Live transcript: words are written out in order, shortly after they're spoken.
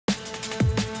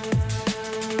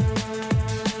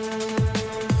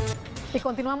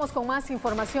continuamos con más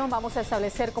información. Vamos a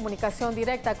establecer comunicación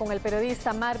directa con el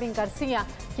periodista Marvin García,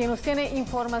 quien nos tiene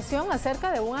información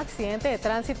acerca de un accidente de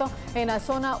tránsito en la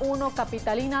zona 1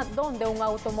 capitalina, donde un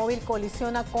automóvil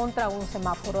colisiona contra un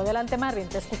semáforo. Adelante, Marvin,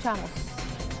 te escuchamos.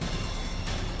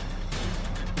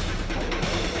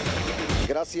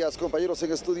 Gracias, compañeros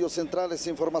en Estudios Centrales.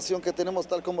 Información que tenemos,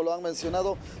 tal como lo han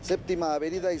mencionado, séptima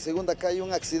avenida y segunda calle,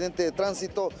 un accidente de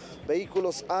tránsito.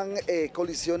 Vehículos han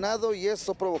colisionado y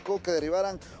eso provocó que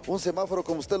derribaran un semáforo,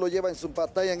 como usted lo lleva en su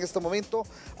pantalla en este momento.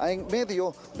 En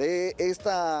medio de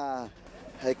esta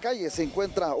calle se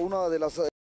encuentra una de las...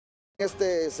 En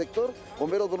este sector,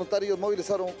 bomberos voluntarios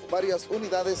movilizaron varias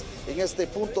unidades en este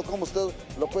punto, como usted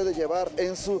lo puede llevar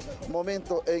en su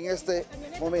momento, en este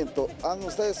momento. ¿Han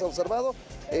ustedes observado?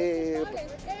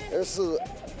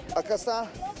 Acá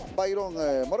está Byron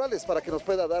Morales para que nos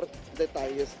pueda dar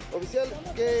detalles. Oficial,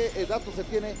 ¿qué datos se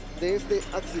tiene de este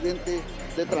accidente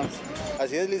de tránsito?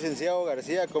 Así es, licenciado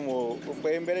García, como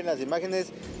pueden ver en las imágenes,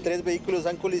 3 vehículos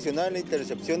han colisionado en la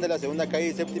intersección de la segunda calle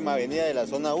y séptima avenida de la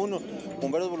zona 1.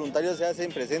 Bomberos voluntarios se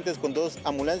hacen presentes con 2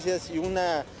 ambulancias y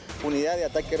una unidad de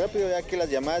ataque rápido, ya que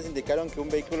las llamadas indicaron que un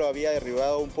vehículo había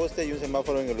derribado un poste y un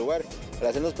semáforo en el lugar. Al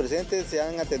hacernos presentes se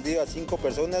han atendido a 5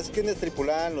 personas quienes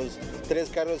tripulaban los 3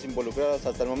 carros involucrados.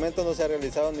 Hasta el momento no se ha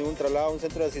realizado ningún traslado a un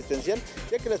centro asistencial,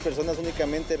 ya que las personas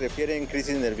únicamente refieren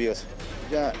crisis nerviosa.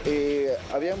 Ya,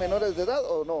 ¿habían menores de edad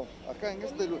o no? Acá en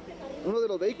uno de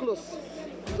los vehículos,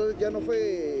 entonces ya no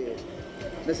fue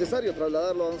necesario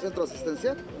trasladarlo a un centro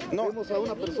asistencial. No. Vemos a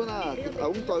una persona que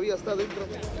aún todavía está dentro.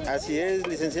 Así es,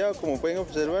 licenciado, como pueden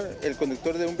observar, el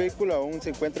conductor de un vehículo aún se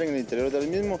encuentra en el interior del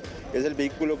mismo. Es el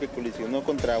vehículo que colisionó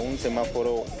contra un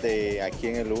semáforo de aquí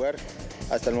en el lugar.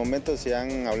 Hasta el momento se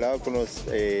han hablado con los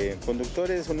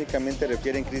conductores, únicamente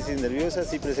refieren crisis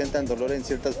nerviosas y presentan dolor en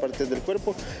ciertas partes del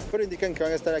cuerpo, pero indican que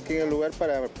van a estar aquí en el lugar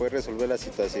para poder resolver la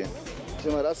situación.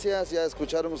 Muchísimas gracias, ya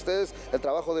escucharon ustedes el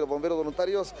trabajo de los bomberos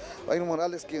voluntarios. Byron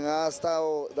Morales, quien ha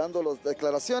estado dando las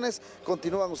declaraciones.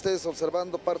 Continúan ustedes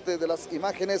observando parte de las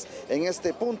imágenes en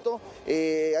este punto.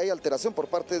 Hay alteración por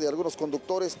parte de algunos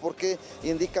conductores porque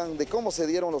indican de cómo se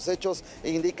dieron los hechos e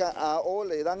indica o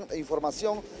le dan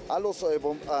información a los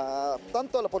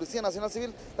tanto a la Policía Nacional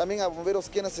Civil, también a bomberos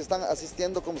quienes están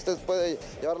asistiendo, como usted puede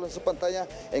llevarlo en su pantalla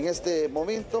en este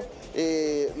momento.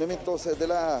 Elementos de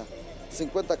la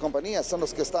 50 compañías son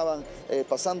los que estaban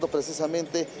pasando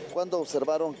precisamente cuando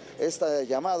observaron este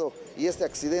llamado y este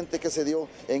accidente que se dio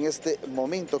en este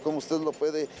momento, como usted lo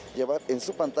puede llevar en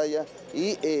su pantalla,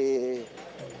 y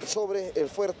sobre el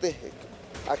fuerte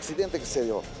accidente que se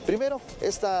dio. Primero,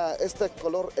 esta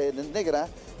color negra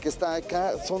que está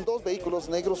acá, son 2 vehículos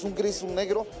negros, un gris, un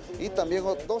negro, y también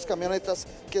 2 camionetas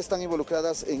que están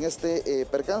involucradas en este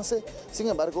percance. Sin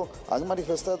embargo, han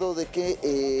manifestado de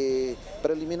que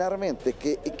preliminarmente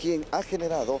que quien ha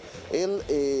generado el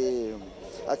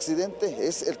accidente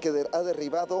es el que ha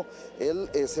derribado el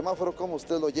semáforo, como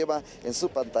usted lo lleva en su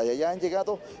pantalla. Ya han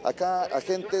llegado acá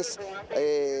agentes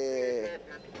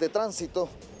de tránsito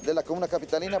de la comuna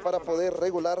capitalina para poder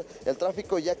regular el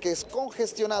tráfico, ya que es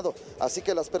congestionado, así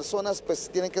que las personas pues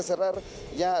tienen que cerrar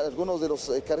ya algunos de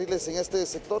los carriles en este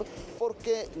sector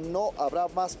porque no habrá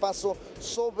más paso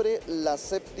sobre la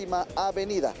séptima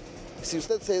avenida. Si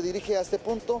usted se dirige a este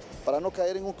punto, para no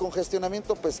caer en un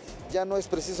congestionamiento, pues ya no es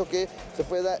preciso que se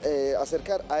pueda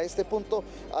acercar a este punto,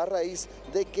 a raíz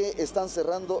de que están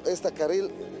cerrando este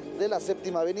carril de la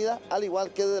séptima avenida, al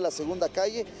igual que de la segunda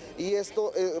calle, y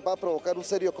esto va a provocar un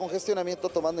serio congestionamiento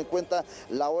tomando en cuenta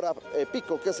la hora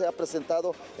pico que se ha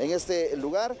presentado en este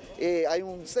lugar. Hay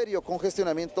un serio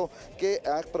congestionamiento que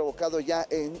ha provocado ya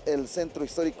en el centro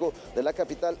histórico de la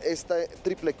capital esta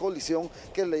triple colisión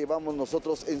que le llevamos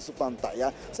nosotros en su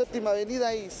pantalla. Séptima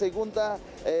avenida y segunda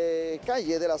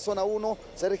calle de la zona 1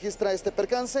 se registra este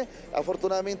percance.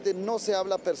 Afortunadamente no se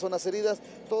habla personas heridas,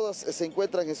 todas se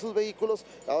encuentran en sus vehículos.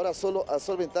 Ahora solo a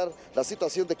solventar la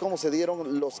situación de cómo se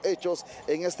dieron los hechos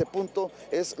en este punto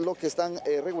es lo que están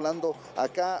regulando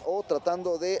acá, o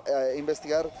tratando de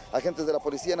investigar agentes de la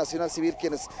Policía Nacional Civil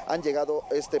quienes han llegado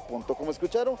a este punto. Como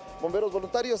escucharon, bomberos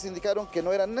voluntarios indicaron que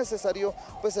no era necesario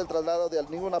pues el traslado de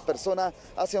ninguna persona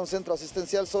hacia un centro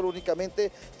asistencial, solo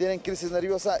únicamente tienen crisis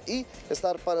nerviosa y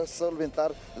estar para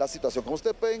solventar la situación. Como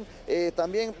ustedes pueden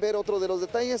también ver otro de los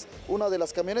detalles, una de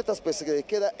las camionetas pues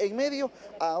queda en medio.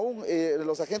 Aún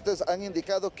los agentes han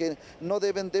indicado que no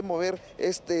deben de mover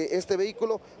este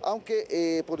vehículo,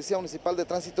 aunque Policía Municipal de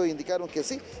Tránsito indicaron que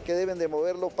sí, que deben de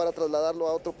moverlo para trasladarlo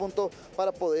a otro punto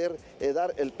para poder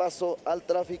dar el paso al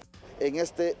tráfico en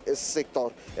este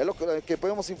sector. Es lo que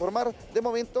podemos informar de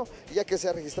momento, ya que se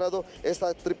ha registrado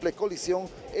esta triple colisión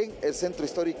en el centro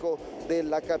histórico de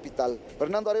la capital.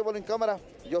 Fernando Arevalo en cámara,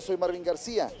 yo soy Marvin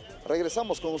García.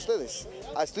 Regresamos con ustedes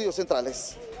a Estudios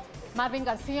Centrales. Marvin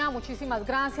García, muchísimas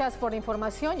gracias por la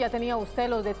información. Ya tenía usted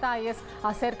los detalles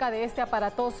acerca de este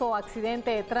aparatoso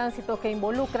accidente de tránsito que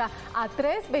involucra a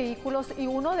 3 vehículos y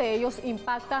uno de ellos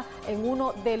impacta en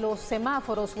uno de los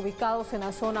semáforos ubicados en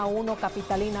la zona 1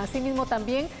 capitalina. Asimismo,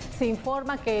 también se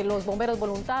informa que los bomberos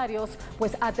voluntarios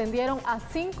atendieron a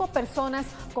 5 personas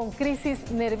con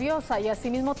crisis nerviosa y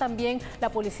asimismo también la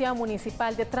Policía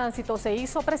Municipal de Tránsito se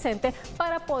hizo presente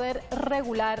para poder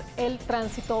regular el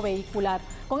tránsito vehicular.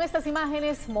 Con estas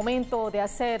imágenes, momento de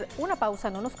hacer una pausa,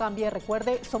 no nos cambie,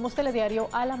 recuerde, somos Telediario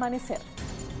al amanecer.